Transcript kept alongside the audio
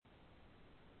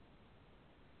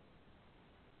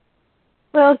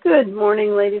Well, good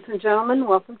morning, ladies and gentlemen.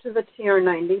 Welcome to the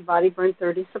TR90 Body Burn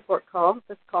 30 support call.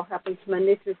 This call happens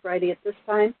Monday through Friday at this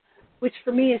time, which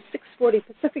for me is 6:40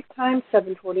 Pacific Time,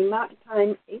 7:40 Mountain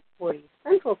Time, 8:40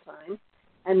 Central Time,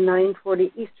 and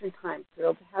 9:40 Eastern Time.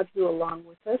 Thrilled to have you along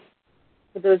with us.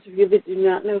 For those of you that do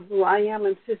not know who I am,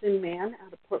 I'm Susan Mann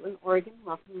out of Portland, Oregon.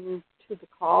 Welcome to the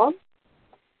call.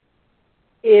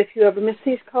 If you ever miss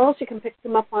these calls, you can pick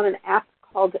them up on an app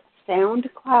called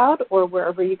SoundCloud or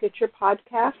wherever you get your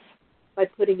podcasts by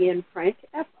putting in Frank,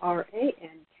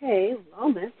 F-R-A-N-K,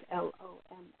 Lomas,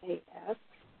 L-O-M-A-S,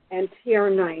 and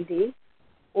TR90,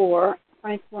 or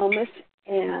Frank Lomas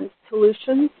and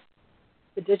Solutions,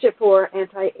 the digit 4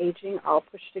 anti-aging, all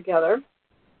pushed together.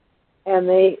 And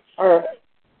they are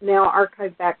now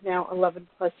archived back now 11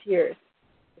 plus years.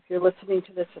 If you're listening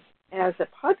to this as a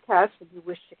podcast and you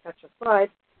wish to catch us live,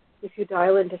 if you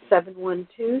dial into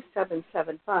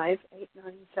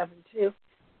 712-775-8972,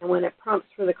 and when it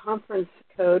prompts for the conference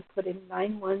code, put in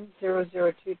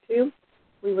 910022,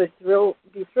 we would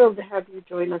be thrilled to have you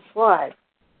join us live.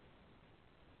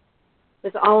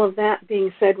 With all of that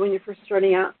being said, when you're first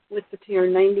starting out with the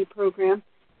TR90 program,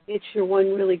 it's your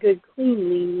one really good, clean,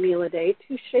 lean meal a day,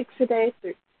 2 shakes a day,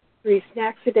 3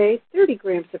 snacks a day, 30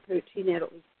 grams of protein at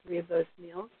least 3 of those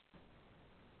meals.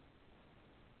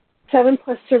 7+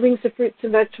 servings of fruits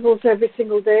and vegetables every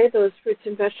single day. Those fruits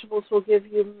and vegetables will give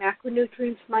you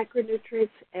macronutrients,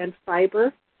 micronutrients, and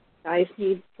fiber. Guys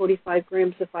need 45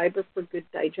 grams of fiber for good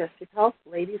digestive health.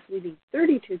 Ladies, we need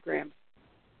 32 grams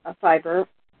of fiber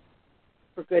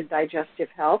for good digestive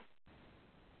health.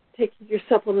 Taking your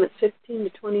supplements 15 to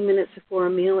 20 minutes before a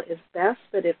meal is best,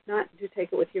 but if not, do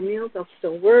take it with your meal. They'll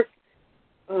still work.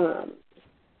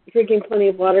 Drinking plenty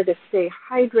of water to stay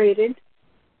hydrated.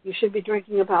 You should be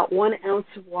drinking about 1 ounce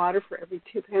of water for every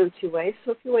 2 pounds you weigh. So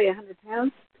if you weigh 100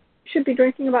 pounds, you should be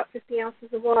drinking about 50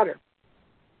 ounces of water.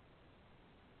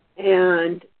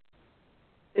 And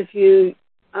if you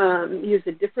use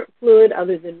a different fluid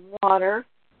other than water,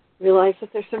 realize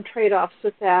that there's some trade-offs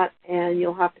with that, and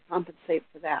you'll have to compensate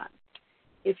for that.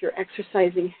 If you're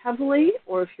exercising heavily,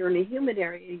 or if you're in a humid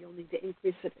area, you'll need to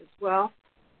increase it as well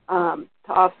to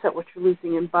offset what you're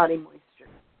losing in body moisture.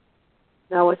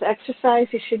 Now, with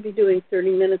exercise, you should be doing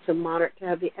 30 minutes of moderate to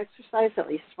heavy exercise at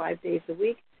least 5 days a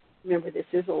week. Remember, this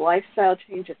is a lifestyle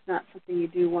change. It's not something you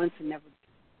do once and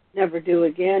never do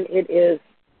again. It is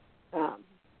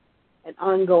an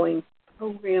ongoing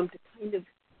program to kind of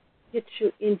get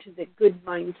you into the good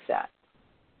mindset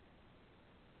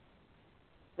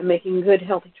and making good,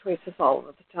 healthy choices all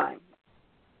of the time.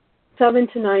 7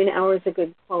 to 9 hours of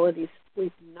good quality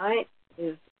sleep a night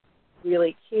is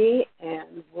really key,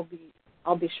 and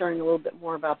I'll be sharing a little bit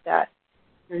more about that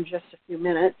here in just a few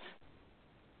minutes.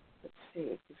 Let's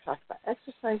see. We've talked about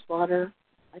exercise, water.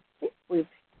 I think we've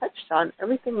touched on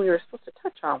everything we were supposed to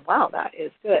touch on. Wow, that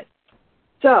is good.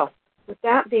 So, with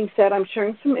that being said, I'm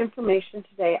sharing some information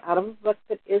today out of a book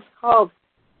that is called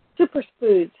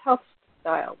Superfoods Health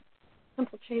Style: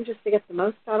 Simple Changes to Get the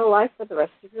Most Out of Life for the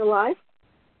Rest of Your Life.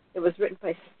 It was written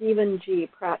by Stephen G.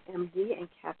 Pratt, MD, and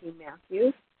Kathy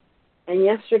Matthews. And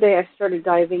yesterday I started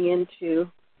diving into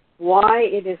why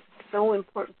it is so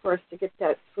important for us to get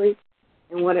that sleep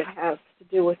and what it has to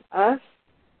do with us.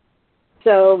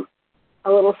 So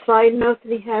a little side note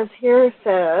that he has here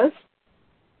says,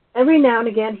 every now and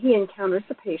again he encounters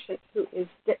a patient who is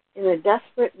in a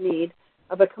desperate need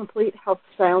of a complete health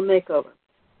style makeover.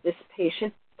 This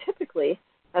patient typically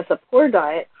has a poor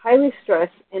diet, highly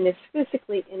stressed, and is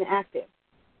physically inactive.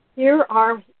 Here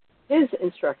are his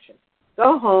instructions.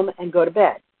 Go home and go to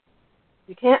bed.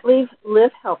 You can't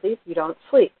live healthy if you don't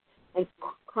sleep, and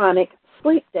chronic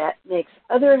sleep debt makes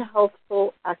other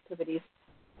healthful activities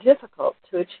difficult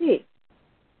to achieve.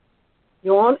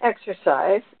 You won't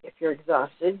exercise if you're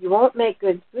exhausted. You won't make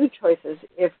good food choices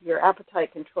if your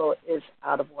appetite control is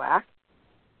out of whack,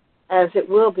 as it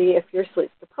will be if you're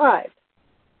sleep deprived.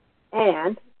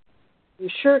 And you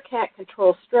sure can't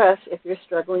control stress if you're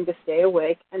struggling to stay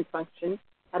awake and function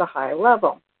at a high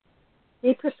level.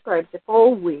 He prescribes a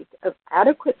full week of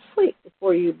adequate sleep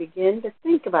before you begin to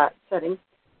think about setting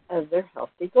other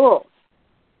healthy goals.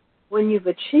 When you've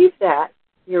achieved that,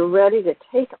 you're ready to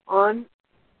take on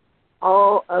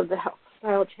all of the health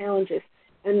style challenges.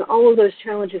 And all of those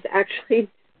challenges actually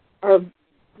are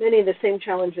many of the same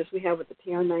challenges we have with the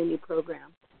TR90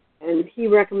 program. And he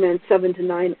recommends 7 to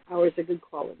 9 hours of good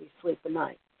quality sleep a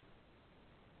night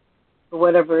for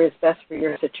whatever is best for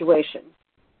your situation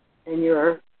and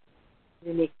your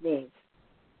unique needs.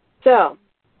 So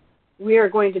we are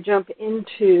going to jump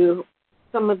into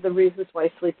some of the reasons why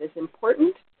sleep is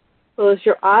important. Close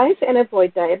your eyes and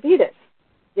avoid diabetes.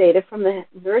 Data from the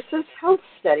Nurses' Health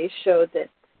Study showed that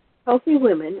healthy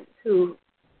women who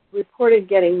reported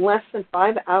getting less than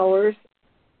 5 hours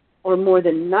or more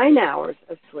than 9 hours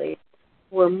of sleep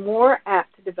were more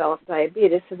apt to develop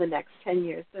diabetes in the next 10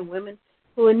 years than women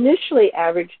who initially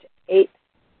averaged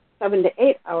 7 to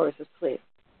 8 hours of sleep.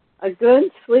 A good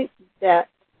sleep debt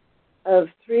of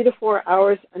 3 to 4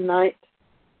 hours a night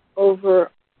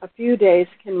over a few days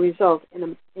can result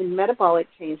in metabolic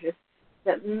changes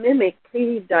that mimic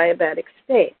pre-diabetic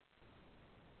state.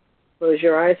 Close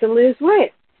your eyes and lose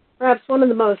weight. Perhaps one of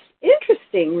the most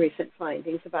interesting recent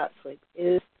findings about sleep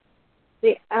is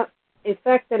the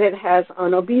effect that it has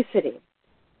on obesity.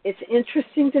 It's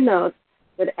interesting to note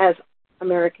that as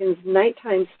Americans'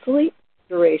 nighttime sleep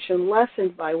duration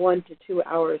lessened by 1 to 2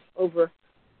 hours over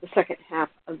the second half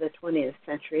of the 20th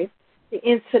century, the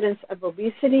incidence of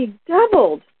obesity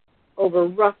doubled over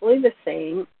roughly the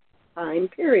same time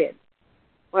period.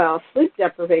 While sleep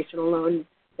deprivation alone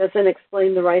doesn't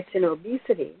explain the rise in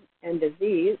obesity and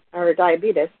disease or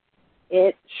diabetes,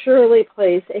 it surely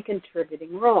plays a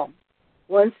contributing role.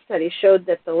 One study showed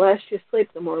that the less you sleep,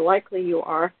 the more likely you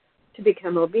are to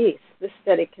become obese. This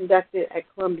study, conducted at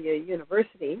Columbia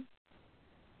University,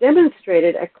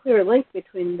 demonstrated a clear link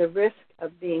between the risk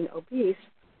of being obese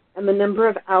and the number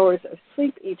of hours of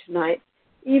sleep each night,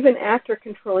 even after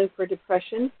controlling for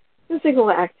depression,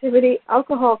 physical activity,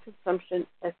 alcohol consumption,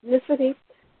 ethnicity,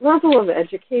 level of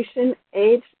education,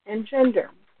 age, and gender.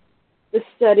 The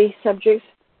study subjects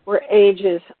were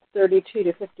ages 32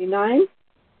 to 59,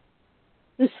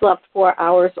 who slept 4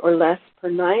 hours or less per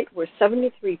night were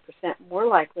 73% more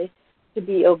likely to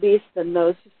be obese than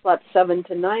those who slept 7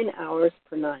 to 9 hours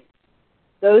per night.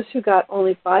 Those who got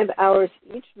only 5 hours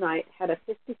each night had a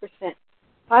 50%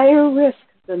 higher risk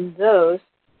than those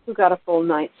who got a full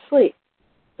night's sleep.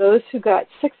 Those who got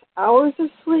 6 hours of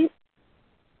sleep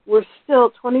were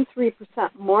still 23%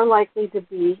 more likely to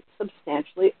be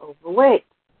substantially overweight.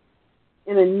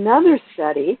 In another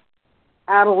study,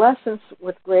 adolescents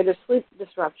with greater sleep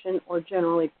disruption or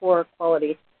generally poorer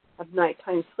quality of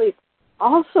nighttime sleep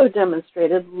also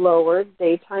demonstrated lower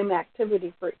daytime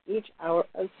activity for each hour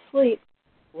of sleep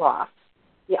loss.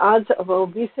 The odds of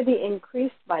obesity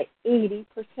increased by 80%.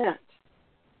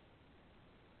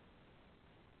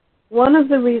 One of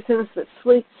the reasons that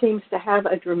sleep seems to have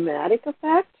a dramatic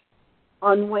effect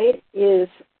on weight is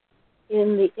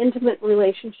in the intimate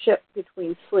relationship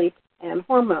between sleep and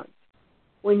hormones.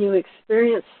 When you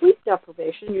experience sleep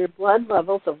deprivation, your blood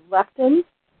levels of leptin,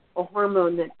 a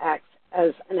hormone that acts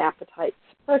as an appetite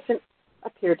suppressant,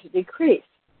 appear to decrease.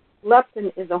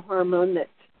 Leptin is a hormone that's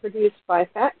produced by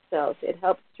fat cells. It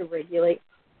helps to regulate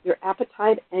your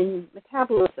appetite and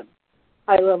metabolism.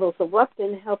 High levels of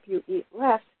leptin help you eat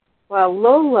less, while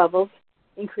low levels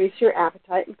increase your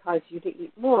appetite and cause you to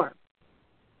eat more.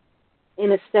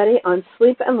 In a study on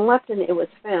sleep and leptin, it was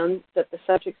found that the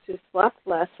subjects who slept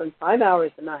less than 5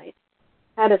 hours a night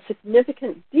had a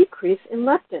significant decrease in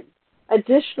leptin.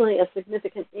 Additionally, a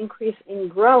significant increase in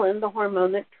ghrelin, the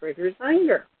hormone that triggers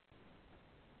anger.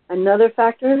 Another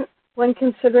factor when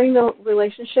considering the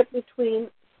relationship between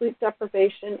sleep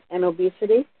deprivation and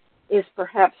obesity is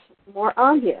perhaps more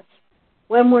obvious.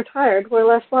 When we're tired, we're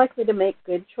less likely to make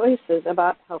good choices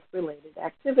about health-related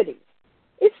activities.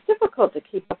 It's difficult to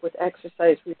keep up with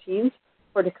exercise routines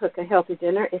or to cook a healthy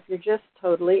dinner if you're just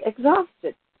totally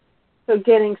exhausted. So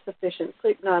getting sufficient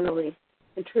sleep not only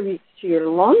contributes to your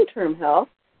long-term health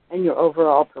and your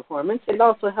overall performance, it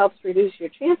also helps reduce your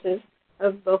chances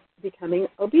of both becoming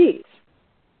obese.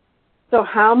 So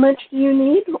how much do you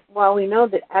need? While we know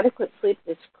that adequate sleep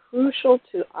is crucial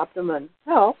to optimum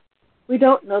health, we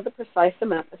don't know the precise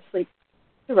amount of sleep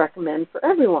to recommend for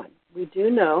everyone. We do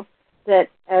know that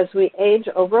as we age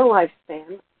over a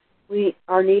lifespan,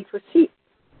 our need for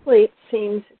sleep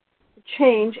seems to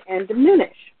change and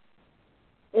diminish.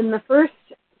 In the first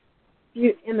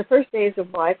days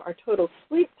of life, our total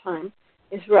sleep time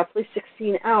is roughly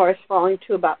 16 hours, falling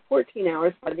to about 14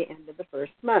 hours by the end of the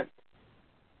first month.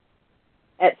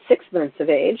 At 6 months of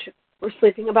age, we're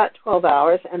sleeping about 12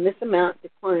 hours, and this amount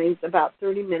declines about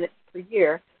 30 minutes per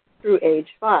year through age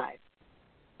 5.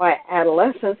 By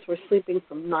adolescence, we're sleeping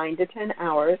from 9 to 10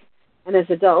 hours, and as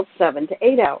adults, 7 to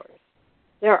 8 hours.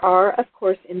 There are, of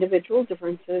course, individual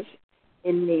differences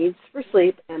in needs for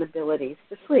sleep and abilities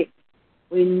to sleep.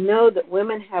 We know that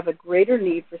women have a greater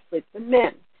need for sleep than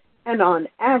men, and on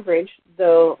average,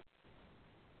 though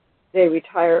they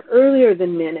retire earlier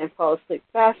than men and fall asleep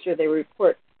faster, they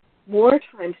report more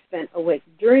time spent awake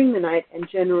during the night and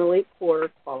generally poorer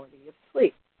quality of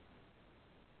sleep.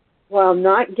 While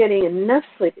not getting enough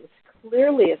sleep is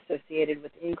clearly associated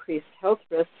with increased health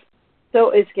risks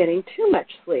So is getting too much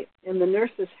sleep. In the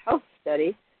Nurses' Health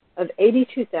Study of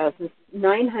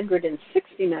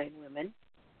 82,969 women,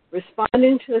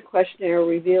 responding to the questionnaire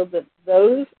revealed that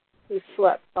those who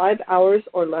slept 5 hours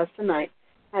or less a night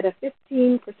had a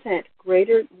 15%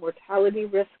 greater mortality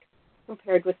risk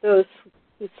compared with those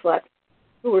who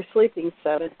were sleeping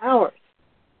 7 hours.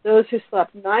 Those who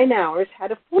slept 9 hours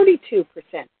had a 42%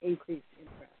 increase in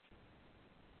risk.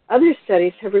 Other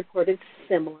studies have reported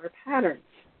similar patterns.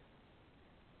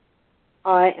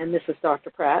 And this is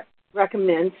Dr. Pratt,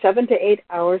 recommend 7 to 8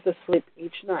 hours of sleep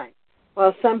each night.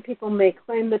 While some people may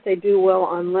claim that they do well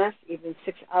on less, even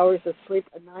 6 hours of sleep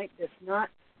a night does not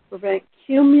prevent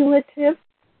cumulative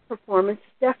performance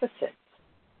deficits.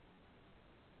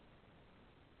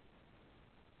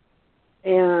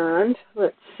 And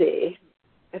let's see,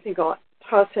 I think I'll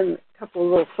toss in a couple of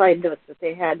little side notes that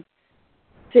they had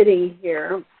sitting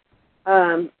here.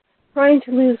 Trying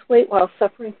to lose weight while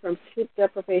suffering from sleep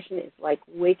deprivation is like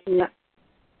walking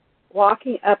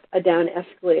up a down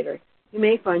escalator. You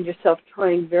may find yourself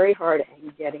trying very hard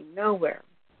and getting nowhere.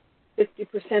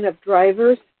 50% of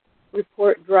drivers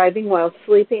report driving while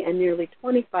sleeping, and nearly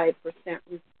 25%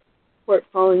 report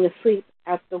falling asleep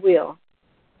at the wheel,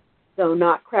 though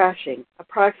not crashing.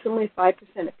 Approximately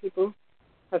 5% of people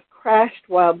have crashed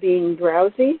while being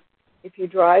drowsy. If you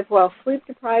drive while sleep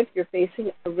deprived, you're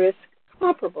facing a risk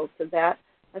comparable to that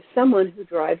of someone who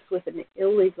drives with an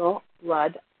illegal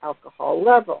blood alcohol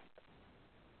level.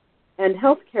 And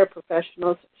healthcare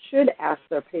professionals should ask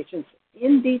their patients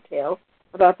in detail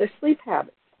about their sleep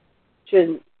habits,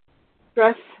 should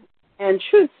stress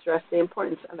the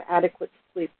importance of adequate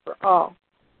sleep for all.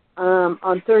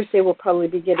 On Thursday, we'll probably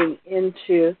be getting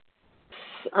into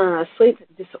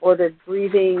sleep-disordered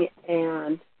breathing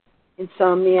and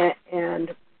insomnia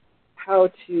and how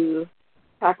to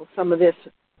tackle some of this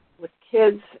with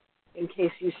kids in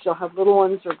case you still have little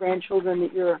ones or grandchildren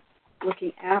that you're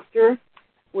looking after.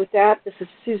 With that, this is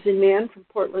Susan Mann from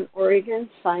Portland, Oregon,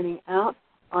 signing out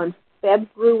on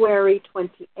February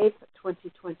 28th,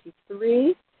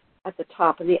 2023. At the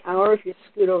top of the hour, if you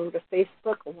scoot over to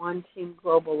Facebook, One Team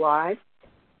Global Live,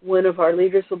 one of our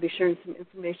leaders will be sharing some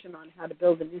information on how to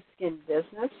build a new skin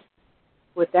business.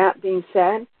 With that being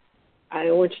said,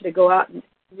 I want you to go out and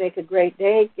make a great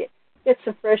day. Get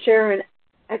some fresh air and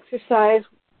exercise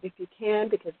if you can,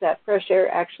 because that fresh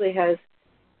air actually has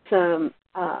some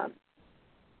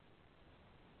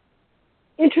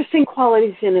interesting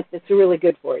qualities in it that's really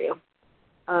good for you.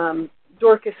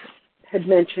 Dorcas had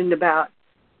mentioned about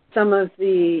some of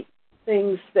the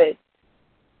things that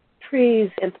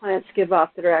trees and plants give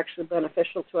off that are actually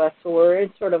beneficial to us, so we're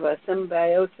in sort of a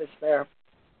symbiosis there.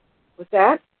 With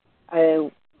that, I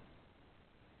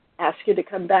ask you to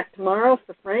come back tomorrow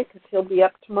for Frank, because he'll be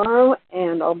up tomorrow,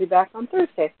 and I'll be back on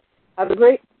Thursday. Have a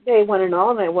great day, one and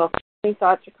all, and I welcome any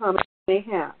thoughts or comments you may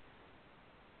have.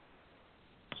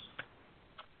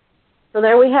 So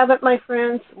there we have it, my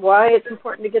friends, why it's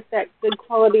important to get that good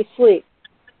quality sleep.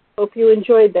 Hope you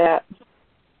enjoyed that.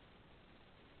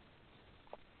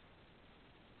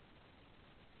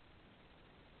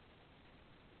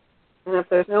 And if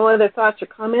there's no other thoughts or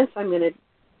comments, I'm going to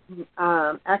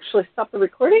actually stop the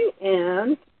recording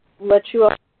and let you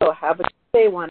all have a good day, one.